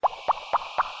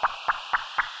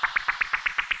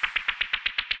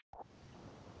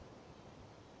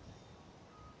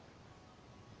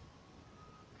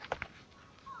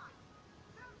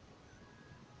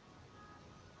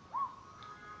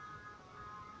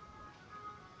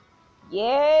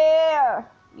Yeah,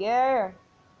 yeah.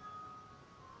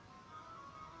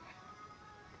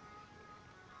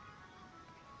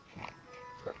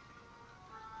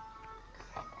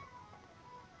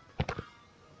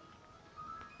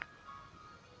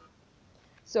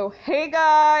 So, hey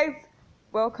guys,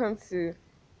 welcome to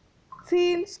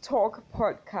Teens Talk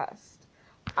Podcast.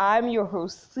 I'm your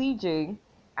host CJ,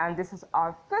 and this is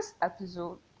our first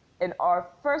episode in our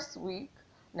first week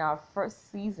in our first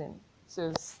season.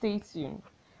 So, stay tuned.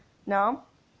 Now,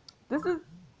 this is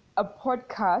a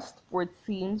podcast for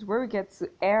teens where we get to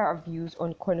air our views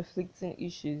on conflicting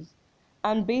issues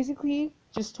and basically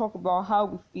just talk about how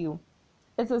we feel.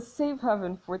 It's a safe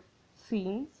haven for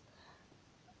teens,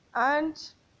 and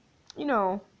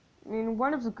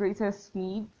one of the greatest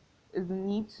needs is the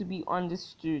need to be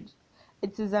understood.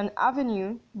 It is an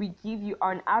avenue, we give you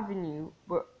an avenue,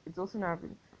 but it's also an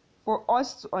avenue for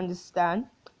us to understand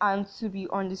and to be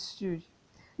understood.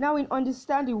 Now, in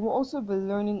understanding, we'll also be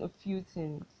learning a few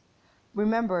things.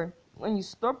 Remember, when you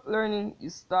stop learning, you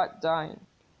start dying.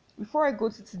 Before I go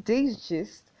to today's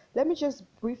gist, let me just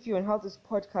brief you on how this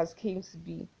podcast came to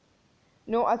be.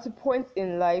 At a point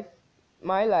in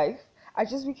my life, I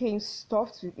just became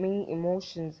stuffed with many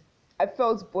emotions. I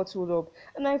felt bottled up,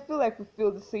 and I feel like we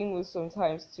feel the same way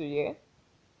sometimes too, yeah?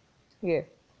 Yeah.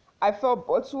 I felt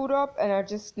bottled up, and I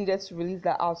just needed to release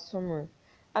that out somewhere.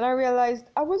 And I realized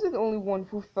I wasn't the only one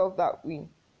who felt that way.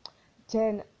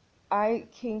 Then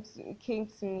it came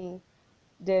to me.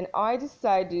 Then I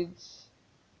decided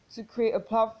to create a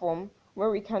platform where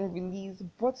we can release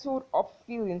bottled up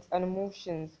feelings and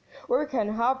emotions, where we can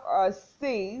have our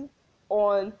say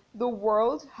on the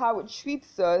world, how it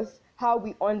treats us, how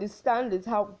we understand it,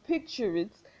 how we picture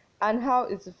it, and how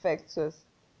it affects us.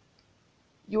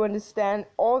 You understand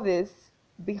all this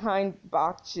behind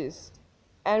back gist.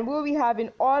 And we'll be having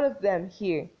all of them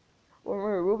here.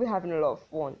 We'll be having a lot of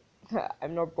fun.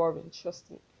 I'm not boring,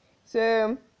 trust me.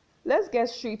 So let's get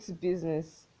straight to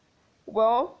business.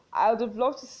 Well, I would have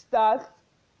loved to start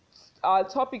our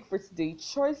topic for today,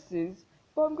 choices,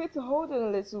 but I'm going to hold on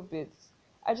a little bit.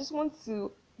 I just want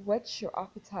to whet your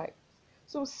appetite.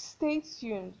 So stay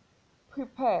tuned,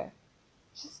 prepare,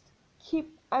 just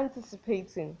keep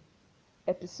anticipating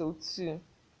episode 2.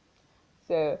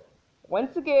 So,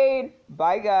 once again,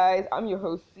 bye guys. I'm your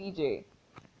host CJ.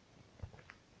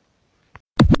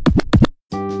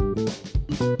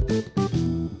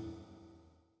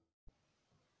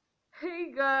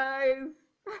 Hey guys,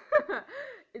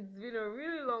 it's been a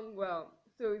really long while.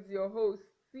 So it's your host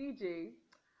CJ,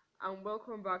 and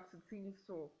welcome back to Teen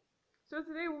Talk. So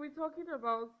today we'll be talking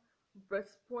about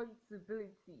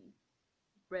responsibility.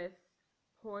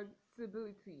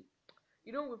 Responsibility.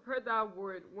 We've heard that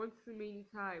word one too many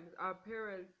times. Our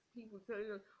parents, people telling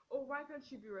us, "Oh, why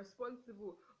can't you be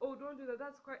responsible? Oh, don't do that.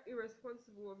 That's quite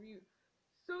irresponsible of you."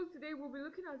 So today we'll be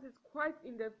looking at it quite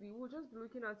in depthly. We'll just be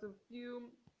looking at a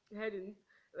few headings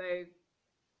like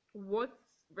what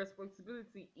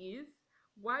responsibility is,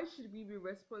 why should we be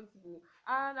responsible,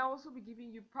 and I'll also be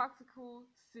giving you practical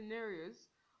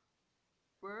scenarios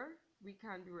where we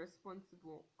can be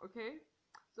responsible. Okay,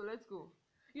 so let's go.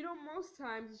 Most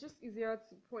times it's just easier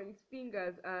to point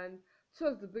fingers and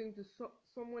toss the blame to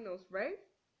someone else, right?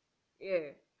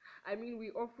 Yeah. I mean,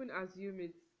 we often assume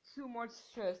it's too much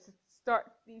stress to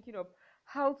start thinking of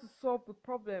how to solve the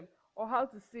problem or how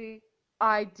to say,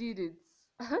 I did it.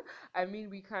 I mean,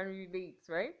 we can relate,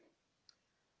 right?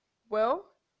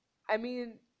 Well, I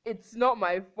mean, it's not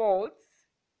my fault.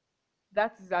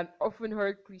 That is an often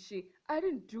heard cliche. I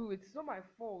didn't do it. It's not my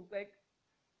fault. Like,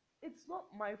 it's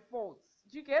not my fault.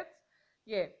 Do you get?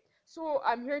 Yeah. So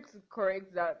I'm here to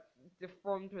correct that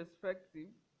deformed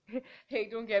perspective. Hey,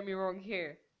 don't get me wrong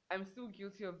here. I'm still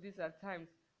guilty of this at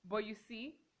times. But you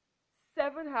see,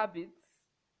 7 habits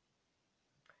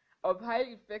of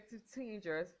highly effective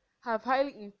teenagers have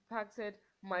highly impacted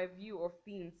my view of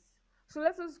things. So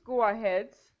let us go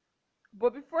ahead.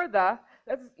 But before that,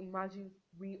 let us imagine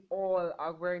we all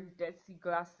are wearing dirty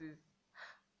glasses.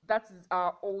 That is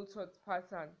our old thought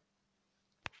pattern.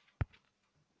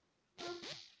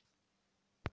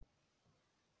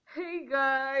 Hey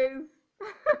guys!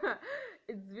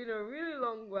 It's been a really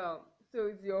long while. So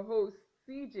it's your host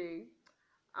CJ,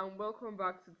 and welcome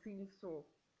back to Teen Talk.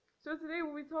 So today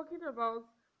we'll be talking about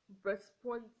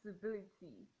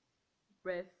responsibility.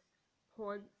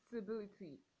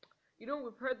 Responsibility.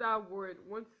 We've heard that word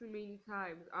one too many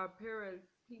times. Our parents,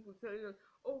 people telling us,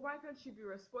 "Oh, why can't you be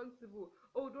responsible?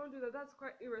 Oh, don't do that. That's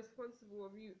quite irresponsible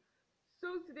of you."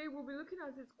 So today we'll be looking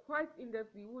at it quite in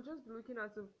depthly. We'll just be looking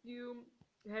at a few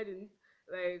headings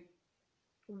like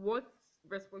what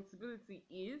responsibility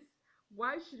is,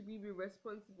 Why should we be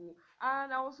responsible?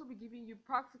 And I'll also be giving you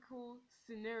practical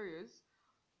scenarios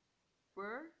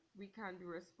where we can be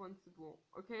responsible.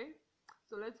 Okay?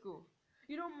 So let's go.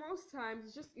 Most times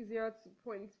it's just easier to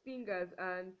point fingers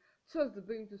and toss the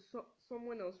blame to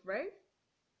someone else, right?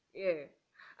 Yeah.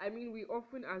 I mean, we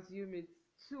often assume it's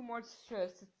too much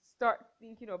stress to start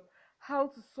thinking of how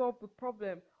to solve the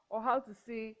problem or how to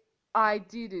say, I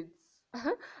did it.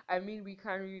 I mean, we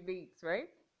can relate, right?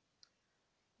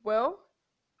 Well,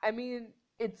 I mean,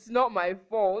 it's not my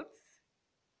fault.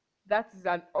 That is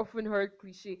an often heard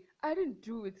cliche. I didn't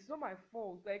do it. It's not my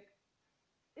fault. Like,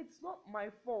 it's not my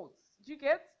fault. Do you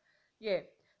get? Yeah.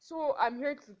 So I'm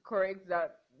here to correct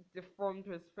that deformed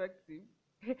perspective.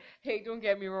 Hey, don't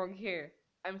get me wrong here.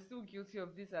 I'm still guilty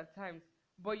of this at times.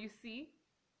 But you see,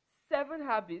 7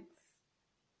 habits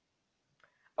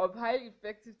of highly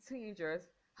effective teenagers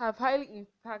have highly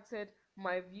impacted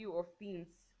my view of things.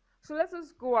 So let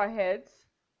us go ahead.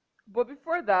 But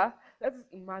before that, let us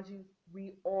imagine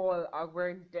we all are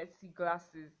wearing dirty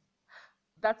glasses.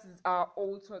 That is our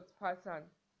old thought pattern.